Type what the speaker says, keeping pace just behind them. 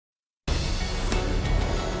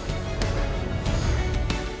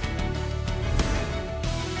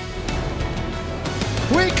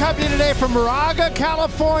come to you today from Moraga,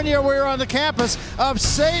 California. We're on the campus of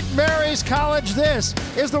St. Mary's College. This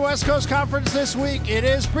is the West Coast Conference this week. It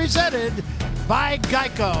is presented by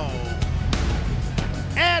Geico.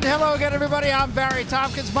 And hello again, everybody. I'm Barry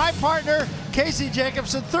Tompkins. My partner, Casey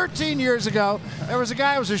Jacobson, 13 years ago, there was a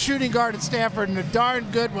guy who was a shooting guard at Stanford, and a darn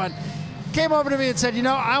good one. Came over to me and said, you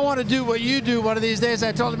know, I want to do what you do one of these days.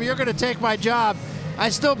 I told him, you're going to take my job. I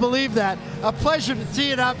still believe that. A pleasure to tee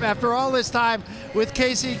it up after all this time with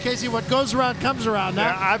Casey. Casey, what goes around comes around. Now,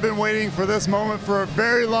 yeah, I've been waiting for this moment for a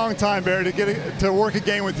very long time, Barry, to work a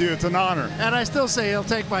game with you. It's an honor. And I still say he'll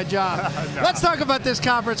take my job. No. Let's talk about this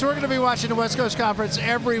conference. We're going to be watching the West Coast Conference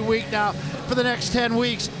every week now for the next 10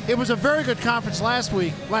 weeks. It was a very good conference last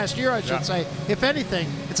year, I should say. If anything,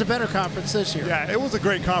 it's a better conference this year. Yeah, it was a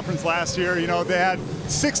great conference last year. You know, they had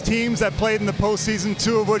 6 teams that played in the postseason,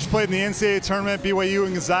 2 of which played in the NCAA tournament, BYU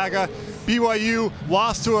and Gonzaga. BYU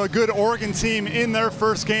lost to a good Oregon team in their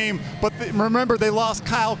first game, but remember, they lost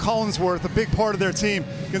Kyle Collinsworth, a big part of their team.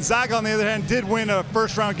 Gonzaga, on the other hand, did win a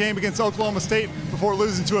first-round game against Oklahoma State before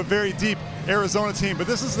losing to a very deep Arizona team. But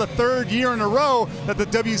this is the 3rd year in a row that the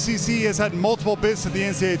WCC has had multiple bids to the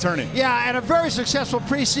NCAA tourney. Yeah, and a very successful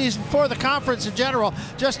preseason for the conference in general.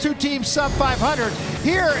 Just 2 teams sub 500.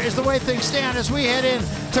 Here is the way things stand as we head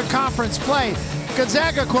into conference play.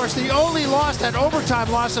 Gonzaga, of course, the only loss, that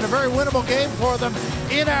overtime loss, in a very winnable game for them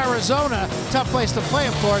in Arizona. Tough place to play,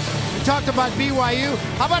 of course. We talked about BYU.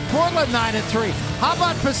 How about Portland, 9-3? How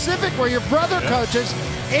about Pacific, where your brother coaches,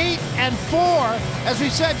 8-4? As we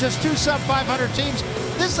said, just 2 sub 500 teams.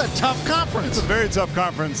 This is a tough conference. It's a very tough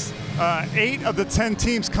conference. 8 of the 10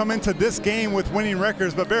 teams come into this game with winning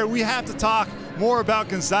records. But Barry, we have to talk more about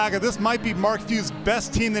Gonzaga. This might be Mark Few's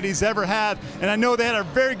best team that he's ever had. And I know they had a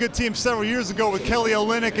very good team several years ago with Kelly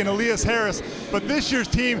Olynyk and Elias Harris. But this year's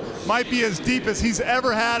team might be as deep as he's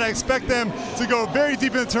ever had. I expect them to go very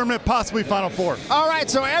deep in the tournament, possibly Final Four. All right,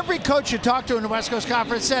 so every coach you talk to in the West Coast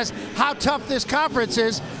Conference says how tough this conference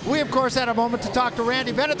is. We, of course, had a moment to talk to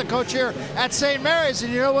Randy Bennett, the coach here at St. Mary's.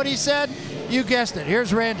 And you know what he said? You guessed it.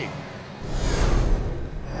 Here's Randy.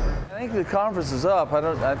 I think the conference is up.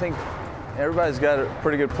 I think everybody's got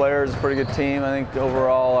pretty good players, pretty good team. I think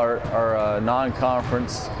overall our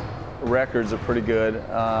non-conference records are pretty good.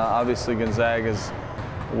 Obviously Gonzaga's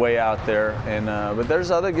way out there, and but there's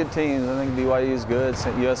other good teams. I think BYU's good,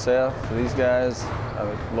 USF, these guys.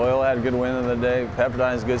 Loyola had a good win of the day.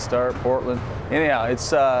 Pepperdine's a good start. Portland. Anyhow, it's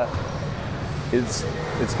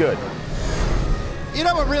good. You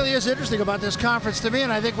know what really is interesting about this conference to me,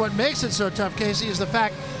 and I think what makes it so tough, Casey, is the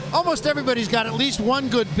fact almost everybody's got at least one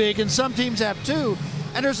good big, and some teams have 2.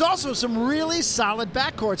 And there's also some really solid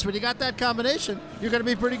backcourts. When you got that combination, you're going to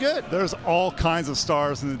be pretty good. There's all kinds of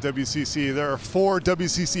stars in the WCC. There are 4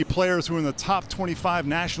 WCC players who are in the top 25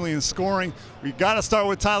 nationally in scoring. We got to start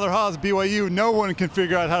with Tyler Haws, BYU. No one can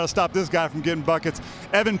figure out how to stop this guy from getting buckets.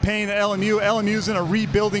 Evan Payne at LMU. LMU's in a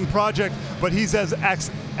rebuilding project, but he's as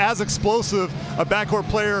explosive a backcourt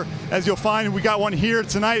player as you'll find. We got one here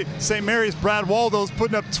tonight. St. Mary's Brad Waldo's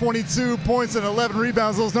putting up 22 points and 11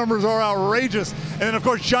 rebounds. Those numbers are outrageous. And then, of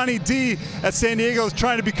course, Johnny D at San Diego is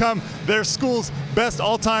trying to become their school's best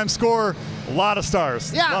all-time scorer. A lot of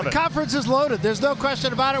stars. Yeah, the conference is loaded. There's no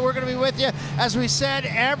question about it. We're going to be with you, as we said,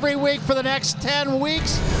 every week for the next 10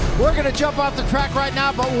 weeks. We're going to jump off the track right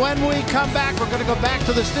now, but when we come back, we're going to go back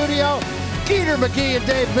to the studio. Geeter McGee and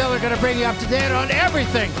Dave Miller are going to bring you up to date on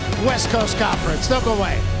everything West Coast Conference. Don't go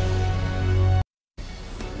away.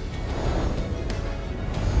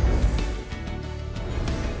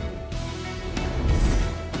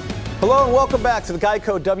 Hello and welcome back to the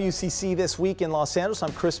Geico WCC This Week in Los Angeles.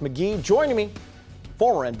 I'm Chris McGee. Joining me,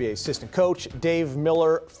 former NBA assistant coach Dave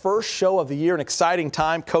Miller. First show of the year, an exciting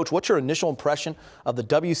time. Coach, what's your initial impression of the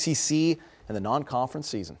WCC and the non-conference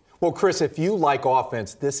season? Well, Chris, if you like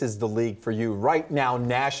offense, this is the league for you. Right now,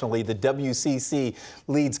 nationally, the WCC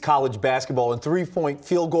leads college basketball in three-point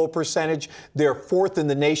field goal percentage. They're 4th in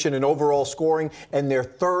the nation in overall scoring, and they're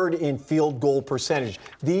 3rd in field goal percentage.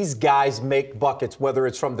 These guys make buckets, whether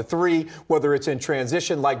it's from the 3, whether it's in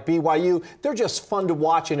transition like BYU. They're just fun to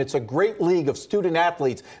watch, and it's a great league of student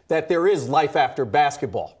athletes that there is life after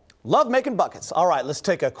basketball. Love making buckets. All right, let's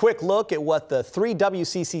take a quick look at what the 3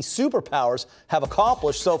 WCC superpowers have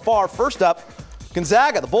accomplished so far. First up,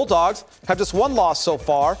 Gonzaga. The Bulldogs have just 1 loss so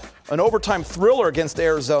far, an overtime thriller against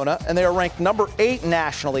Arizona, and they are ranked number 8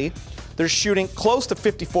 nationally. They're shooting close to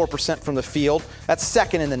 54% from the field. That's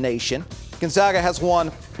 2nd in the nation. Gonzaga has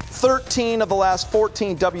won 13 of the last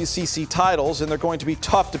 14 WCC titles, and they're going to be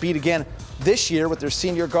tough to beat again this year with their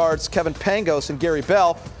senior guards Kevin Pangos and Gary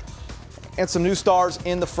Bell, and some new stars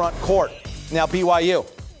in the front court. Now BYU,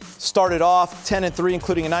 started off 10-3,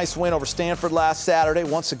 including a nice win over Stanford last Saturday.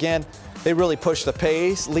 Once again, they really pushed the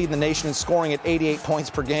pace, leading the nation in scoring at 88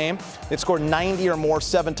 points per game. They've scored 90 or more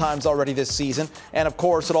 7 times already this season. And, of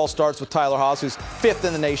course, it all starts with Tyler Haws, who's 5th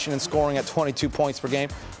in the nation in scoring at 22 points per game.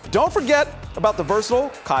 Don't forget about the versatile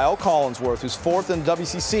Kyle Collinsworth, who's 4th in the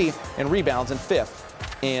WCC in rebounds and 5th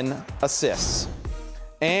in assists.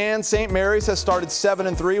 And St. Mary's has started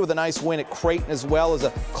 7-3 with a nice win at Creighton, as well as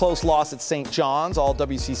a close loss at St. John's. All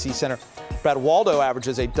WCC center Brad Waldo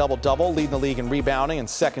averages a double-double, leading the league in rebounding and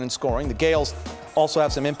 2nd in scoring. The Gales also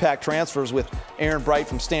have some impact transfers with Aaron Bright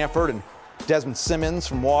from Stanford and Desmond Simmons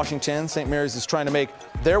from Washington. St. Mary's is trying to make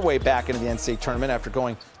their way back into the NCAA tournament after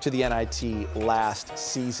going to the NIT last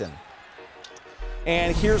season.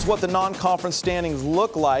 And here's what the non-conference standings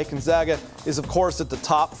look like. Gonzaga is, of course, at the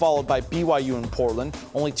top, followed by BYU and Portland.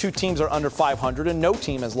 Only 2 teams are under 500, and no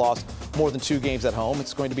team has lost more than 2 games at home.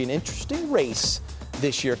 It's going to be an interesting race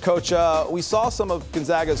this year. Coach, we saw some of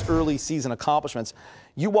Gonzaga's early season accomplishments.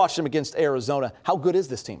 You watched them against Arizona. How good is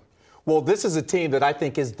this team? Well, this is a team that I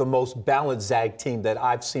think is the most balanced Zag team that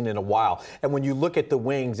I've seen in a while. And when you look at the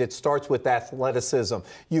wings, it starts with athleticism.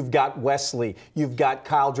 You've got Wesley. You've got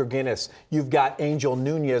Kyle Draginis. You've got Angel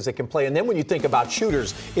Nunez that can play. And then when you think about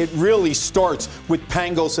shooters, it really starts with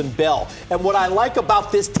Pangos and Bell. And what I like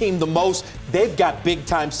about this team the most, they've got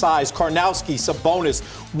big-time size. Karnowski, Sabonis,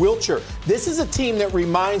 Wiltshire. This is a team that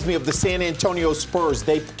reminds me of the San Antonio Spurs.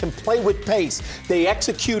 They can play with pace. They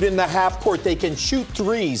execute in the half court. They can shoot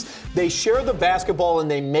threes. They share the basketball and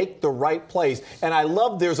they make the right plays. And I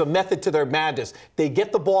love there's a method to their madness. They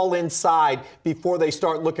get the ball inside before they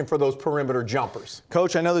start looking for those perimeter jumpers.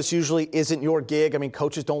 Coach, I know this usually isn't your gig. I mean,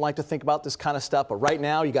 coaches don't like to think about this kind of stuff. But right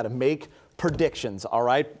now, you got to make predictions, all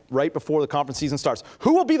right, right before the conference season starts.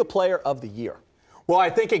 Who will be the player of the year? Well, I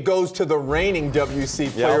think it goes to the reigning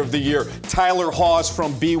WC Player of the Year, Tyler Haws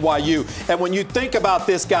from BYU. And when you think about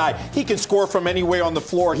this guy, he can score from anywhere on the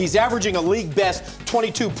floor. He's averaging a league best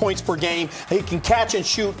 22 points per game. He can catch and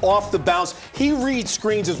shoot off the bounce. He reads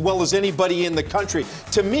screens as well as anybody in the country.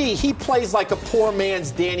 To me, he plays like a poor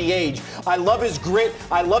man's Danny Ainge. I love his grit.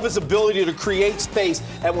 I love his ability to create space.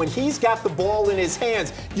 And when he's got the ball in his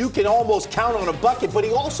hands, you can almost count on a bucket, but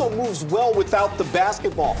he also moves well without the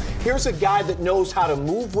basketball. Here's a guy that knows how to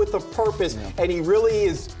move with a purpose, and he really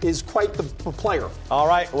is quite the player. All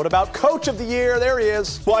right, what about Coach of the Year? There he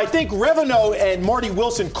is. Well, I think Reveno and Marty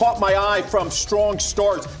Wilson caught my eye from strong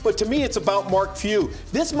starts, but to me it's about Mark Few.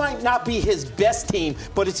 This might not be his best team,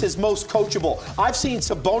 but it's his most coachable. I've seen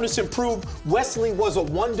Sabonis improve. Wesley was a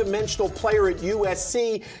one-dimensional player at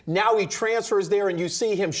USC. Now he transfers there, and you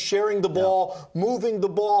see him sharing the ball, moving the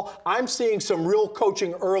ball. I'm seeing some real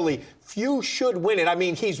coaching early. Few should win it. I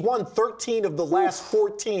mean, he's won 13 of the last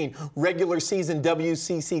 14 regular season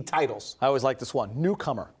WCC titles. I always like this one.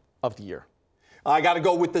 Newcomer of the year. I got to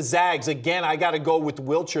go with the Zags. Again, I got to go with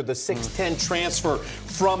Wiltshire, the 6'10 transfer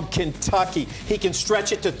from Kentucky. He can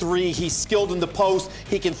stretch it to 3. He's skilled in the post.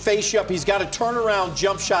 He can face you up. He's got a turnaround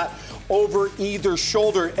jump shot over either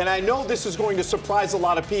shoulder. And I know this is going to surprise a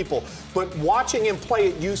lot of people, but watching him play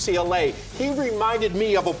at UCLA, he reminded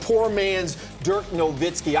me of a poor man's Dirk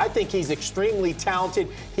Nowitzki. I think he's extremely talented.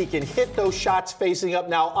 He can hit those shots facing up.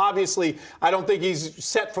 Now, obviously, I don't think he's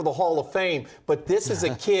set for the Hall of Fame, but this is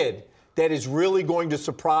a kid that is really going to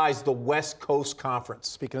surprise the West Coast Conference.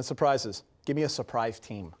 Speaking of surprises, give me a surprise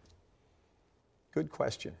team. Good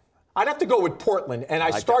question. I'd have to go with Portland, and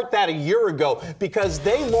I start that a year ago because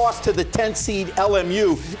they lost to the 10th seed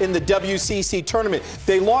LMU in the WCC tournament.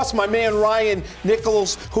 They lost my man Ryan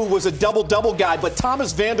Nichols, who was a double-double guy, but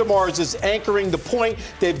Thomas Vandermars is anchoring the point.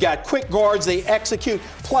 They've got quick guards. They execute.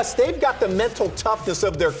 Plus, they've got the mental toughness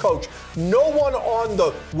of their coach. No one on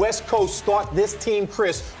the West Coast thought this team,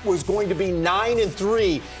 Chris, was going to be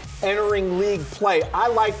 9-3 entering league play. I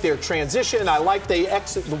like their transition. I like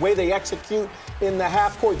the way they execute in the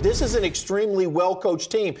half court. This is an extremely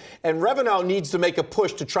well-coached team, and Reveno needs to make a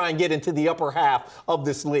push to try and get into the upper half of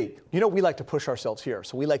this league. You know, we like to push ourselves here,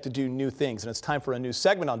 so we like to do new things, and it's time for a new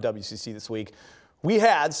segment on WCC this week. We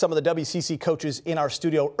had some of the WCC coaches in our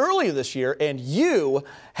studio earlier this year, and you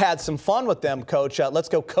had some fun with them, Coach. Let's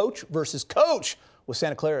go Coach versus Coach with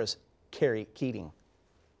Santa Clara's Kerry Keating.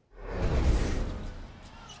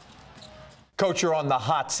 Coach, you're on the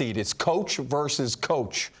hot seat. It's Coach versus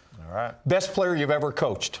Coach. All right. Best player you've ever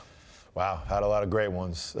coached? Wow, had a lot of great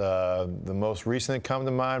ones. The most recent that come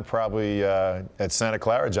to mind, probably at Santa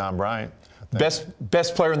Clara, John Bryant. Best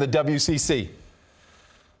player in the WCC?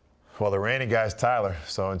 Well, the reigning guy's Tyler.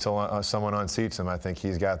 So until someone unseats him, I think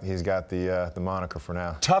he's got the moniker for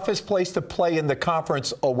now. Toughest place to play in the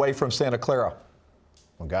conference away from Santa Clara?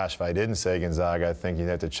 Well, gosh, if I didn't say Gonzaga, I think you'd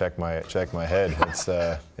have to check my head.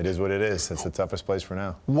 It is what it is. It's the toughest place for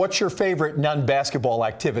now. What's your favorite non-basketball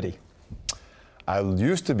activity? I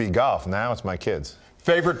used to be golf. Now it's my kids.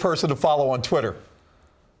 Favorite person to follow on Twitter?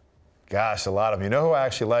 Gosh, a lot of them. You know who I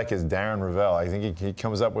actually like is Darren Ravel. I think he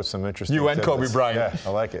comes up with some interesting You and tidbits. Kobe Bryant. Yeah,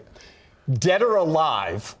 I like it. Dead or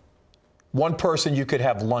alive, one person you could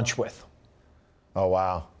have lunch with? Oh,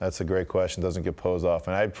 wow. That's a great question. Doesn't get posed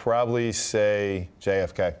often. I'd probably say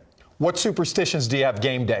JFK. What superstitions do you have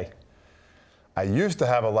game day? I used to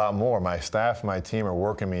have a lot more. My staff and my team are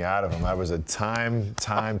working me out of them. I was a time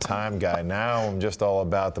guy. Now I'm just all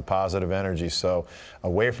about the positive energy. So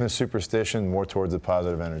away from the superstition, more towards the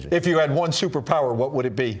positive energy. If you had one superpower, what would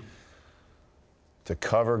it be? To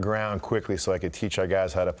cover ground quickly so I could teach our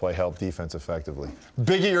guys how to play help defense effectively.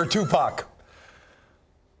 Biggie or Tupac?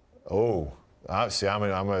 Oh, see,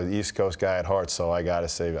 I'm an East Coast guy at heart, so I gotta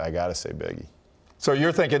say Biggie. So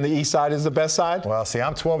you're thinking the East Side is the best side? Well, see,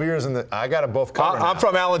 I'm 12 years in I got them both covered. I'm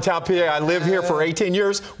from Allentown, PA. I lived here for 18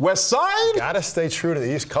 years. West Side? Gotta stay true to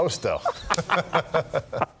the East Coast, though.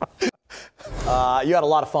 You had a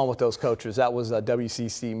lot of fun with those coaches. That was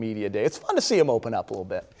WCC Media Day. It's fun to see them open up a little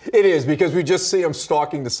bit. It is, because we just see them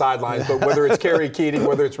stalking the sidelines. But whether it's Kerry Keating,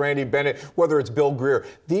 whether it's Randy Bennett, whether it's Bill Greer,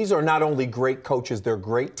 these are not only great coaches, they're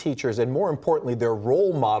great teachers, and more importantly, they're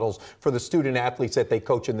role models for the student athletes that they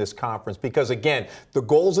coach in this conference. Because again, the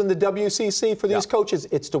goals in the WCC for these coaches,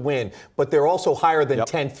 it's to win. But they're also higher than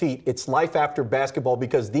 10 feet. It's life after basketball,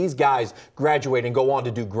 because these guys graduate and go on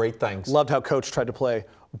to do great things. Loved how Coach tried to play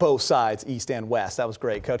both sides, East and West. That was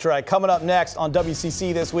great, Coach. All right, coming up next on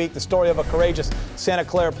WCC this week, the story of a courageous Santa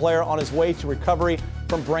Clara player on his way to recovery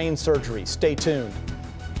from brain surgery. Stay tuned.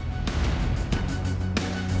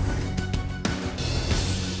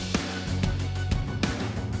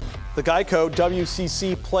 The Geico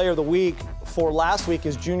WCC Player of the Week for last week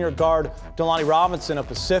is junior guard Delani Robinson of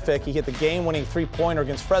Pacific. He hit the game-winning three-pointer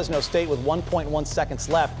against Fresno State with 1.1 seconds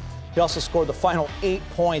left. He also scored the final 8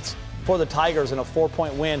 points for the Tigers in a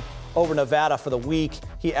 4-point win over Nevada for the week.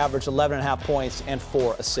 He averaged 11.5 points and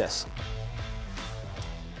 4 assists.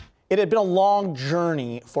 It had been a long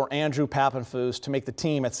journey for Andrew Papenfus to make the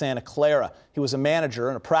team at Santa Clara. He was a manager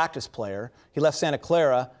and a practice player. He left Santa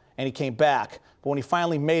Clara and he came back. But when he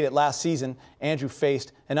finally made it last season, Andrew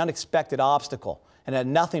faced an unexpected obstacle and had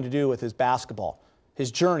nothing to do with his basketball. His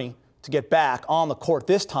journey to get back on the court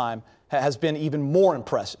this time has been even more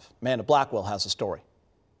impressive. Amanda Blackwell has the story.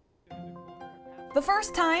 The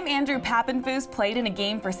first time Andrew Papenfus played in a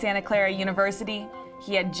game for Santa Clara University,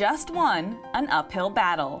 he had just won an uphill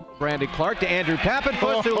battle. Brandon Clark to Andrew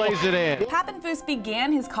Papenfus, who lays it in. Papenfus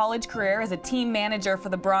began his college career as a team manager for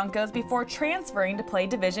the Broncos before transferring to play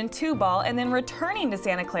Division II ball and then returning to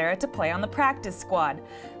Santa Clara to play on the practice squad.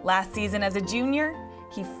 Last season as a junior,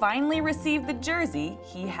 he finally received the jersey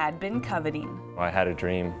he had been coveting. I had a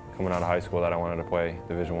dream coming out of high school that I wanted to play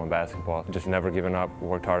Division I basketball. Just never given up,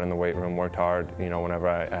 worked hard in the weight room, worked hard, whenever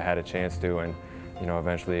I had a chance to, and,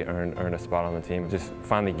 eventually earned a spot on the team. Just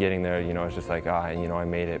finally getting there, it's just like, I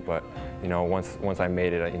made it, but, once I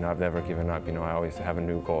made it, I've never given up, I always have a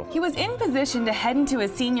new goal. He was in position to head into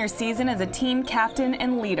his senior season as a team captain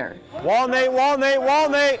and leader. Wall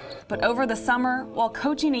Nate! But over the summer, while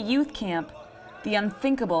coaching a youth camp, the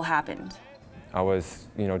unthinkable happened. I was,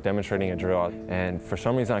 demonstrating a drill, and for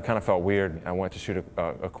some reason I kind of felt weird. I went to shoot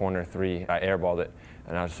a corner three. I airballed it,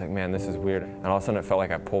 and I was just like, man, this is weird. And all of a sudden it felt like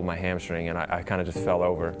I pulled my hamstring, and I kind of just fell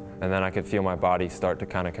over. And then I could feel my body start to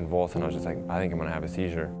kind of convulse, and I was just like, I think I'm gonna have a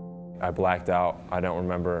seizure. I blacked out. I don't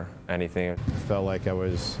remember anything. It felt like I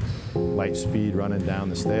was light speed running down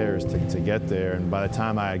the stairs to get there, and by the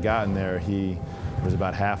time I had gotten there, he was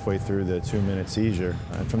about halfway through the 2-minute seizure.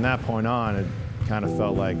 And from that point on, it kind of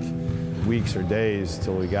felt like weeks or days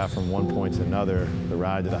till we got from one point to another, the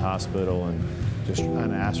ride to the hospital, and just trying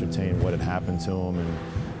to ascertain what had happened to him and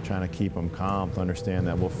trying to keep him calm to understand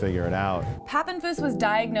that we'll figure it out. Papenfus was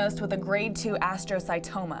diagnosed with a grade 2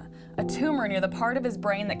 astrocytoma, a tumor near the part of his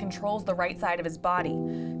brain that controls the right side of his body.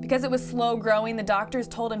 Because it was slow growing, the doctors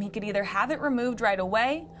told him he could either have it removed right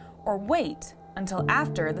away or wait until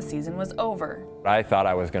after the season was over. I thought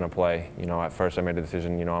I was going to play. At first I made the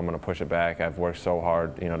decision, I'm going to push it back. I've worked so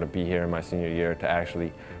hard, to be here in my senior year, to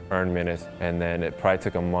actually earn minutes. And then it probably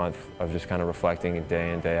took a month of just kind of reflecting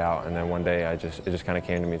day in, day out. And then one day it just kind of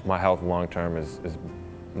came to me. My health long term is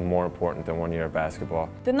more important than 1 year of basketball.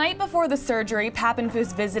 The night before the surgery,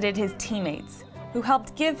 Papenfus visited his teammates, who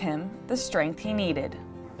helped give him the strength he needed.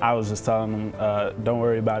 I was just telling him, don't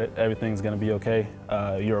worry about it. Everything's going to be okay.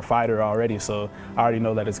 You're a fighter already, so I already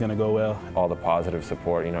know that it's going to go well. All the positive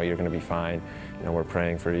support, you know, you're going to be fine. You know, we're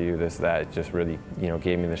praying for you, this, that, just really, you know,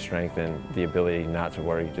 gave me the strength and the ability not to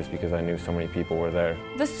worry just because I knew so many people were there.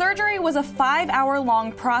 The surgery was a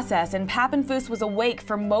 5-hour-long process, and Papenfus was awake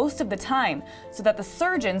for most of the time so that the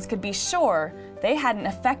surgeons could be sure they hadn't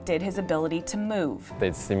affected his ability to move.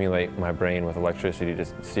 They'd stimulate my brain with electricity to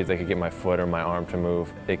see if they could get my foot or my arm to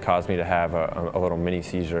move. It caused me to have a little mini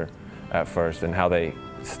seizure at first, and how they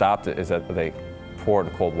stopped it is that they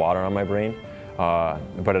poured cold water on my brain.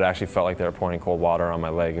 But it actually felt like they were pouring cold water on my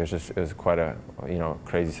leg. It was quite a, you know,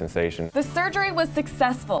 crazy sensation. The surgery was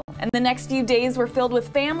successful, and the next few days were filled with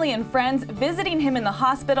family and friends visiting him in the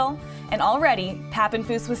hospital, and already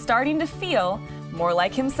Papenfus was starting to feel more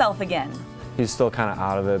like himself again. He's still kind of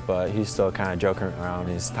out of it, but he's still kind of joking around.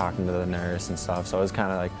 He's talking to the nurse and stuff, so it was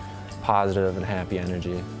kind of like positive and happy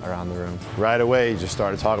energy around the room. Right away, he just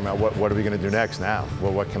started talking about what are we going to do next now?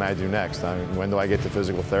 Well, what can I do next? I mean, when do I get to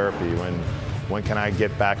physical therapy? When can I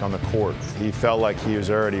get back on the court? He felt like he was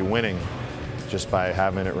already winning just by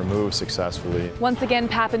having it removed successfully. Once again,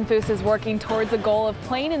 Papenfus is working towards a goal of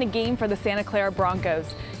playing in a game for the Santa Clara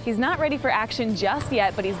Broncos. He's not ready for action just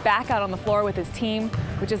yet, but he's back out on the floor with his team,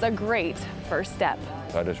 which is a great first step.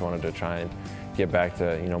 I just wanted to try and get back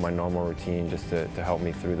to, you know, my normal routine just to help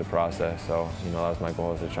me through the process. So, you know, that was my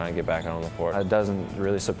goal, is to try and get back out on the court. It doesn't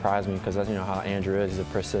really surprise me because that's, you know, how Andrew is. He's a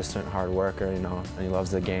persistent, hard worker, you know, and he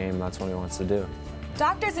loves the game. That's what he wants to do.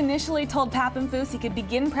 Doctors initially told Papenfus he could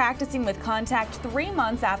begin practicing with contact 3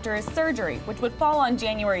 months after his surgery, which would fall on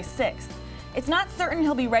January 6th. It's not certain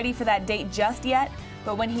he'll be ready for that date just yet,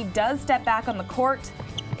 but when he does step back on the court,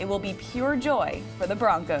 it will be pure joy for the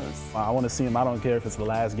Broncos. I want to see him. I don't care if it's the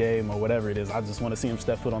last game or whatever it is. I just want to see him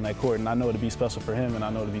step foot on that court, and I know it'll be special for him, and I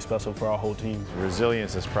know it'll be special for our whole team.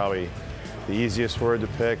 Resilience is probably the easiest word to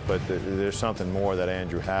pick, but there's something more that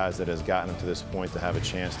Andrew has that has gotten him to this point to have a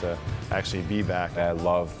chance to actually be back. I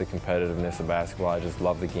love the competitiveness of basketball. I just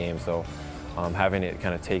love the game. So having it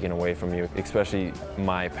kind of taken away from you, especially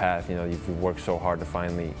my path, you know, you've worked so hard to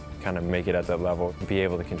finally kind of make it at that level, be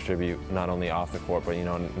able to contribute not only off the court, but, you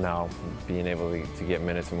know, now being able to get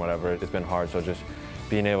minutes and whatever. It's been hard, so just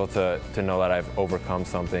being able to know that I've overcome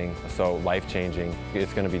something so life-changing,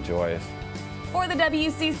 it's going to be joyous. For the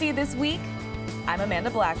WCC This Week, I'm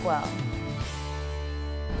Amanda Blackwell.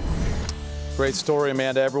 Great story,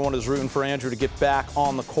 Amanda. Everyone is rooting for Andrew to get back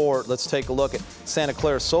on the court. Let's take a look at Santa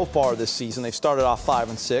Clara so far this season. They've started off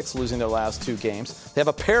 5-6, losing their last 2 games. They have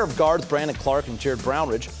a pair of guards, Brandon Clark and Jared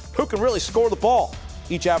Brownridge, who can really score the ball,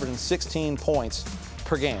 each averaging 16 points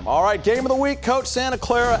per game. All right, game of the week, Coach. Santa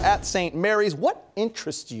Clara at St. Mary's. What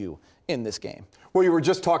interests you in this game? Well, you were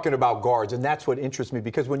just talking about guards, and that's what interests me,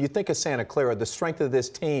 because when you think of Santa Clara, the strength of this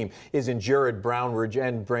team is in Jared Brownridge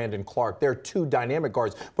and Brandon Clark. They're 2 dynamic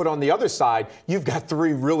guards. But on the other side, you've got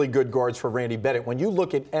 3 really good guards for Randy Bennett. When you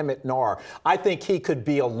look at Emmett Nahr, I think he could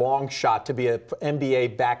be a long shot to be an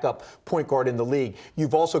NBA backup point guard in the league.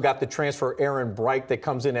 You've also got the transfer Aaron Bright that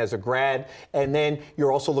comes in as a grad, and then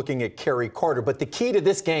you're also looking at Kerry Carter. But the key to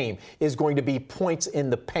this game is going to be points in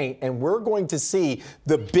the paint, and we're going to see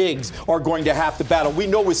the bigs are going to have to battle. We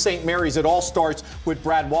know with St. Mary's it all starts with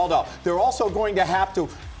Brad Waldo. They're also going to have to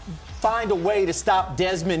find a way to stop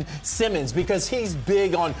Desmond Simmons because he's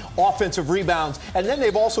big on offensive rebounds. And then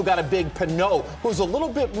they've also got a big Pinot who's a little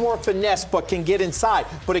bit more finesse but can get inside.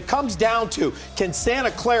 But it comes down to, can Santa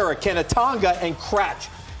Clara, can Atanga and Cratch,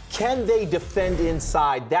 can they defend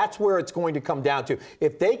inside? That's where it's going to come down to.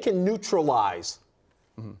 If they can neutralize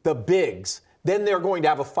the bigs, then they're going to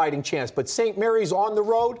have a fighting chance. But St. Mary's on the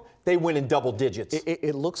road, they win in double digits.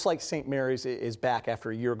 It looks like St. Mary's is back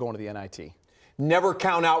after a year going to the NIT. Never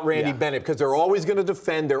count out Randy Bennett because they're always going to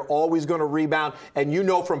defend. They're always going to rebound. And you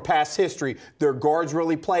know from past history, their guards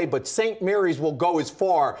really play. But St. Mary's will go as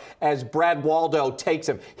far as Brad Waldo takes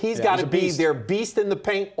them. He's got to be their beast in the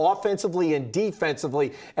paint offensively and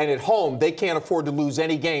defensively. And at home, they can't afford to lose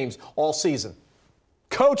any games all season.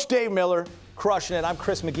 Coach Dave Miller crushing it. I'm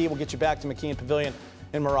Chris McGee. We'll get you back to McKeon Pavilion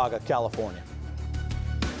in Moraga, California.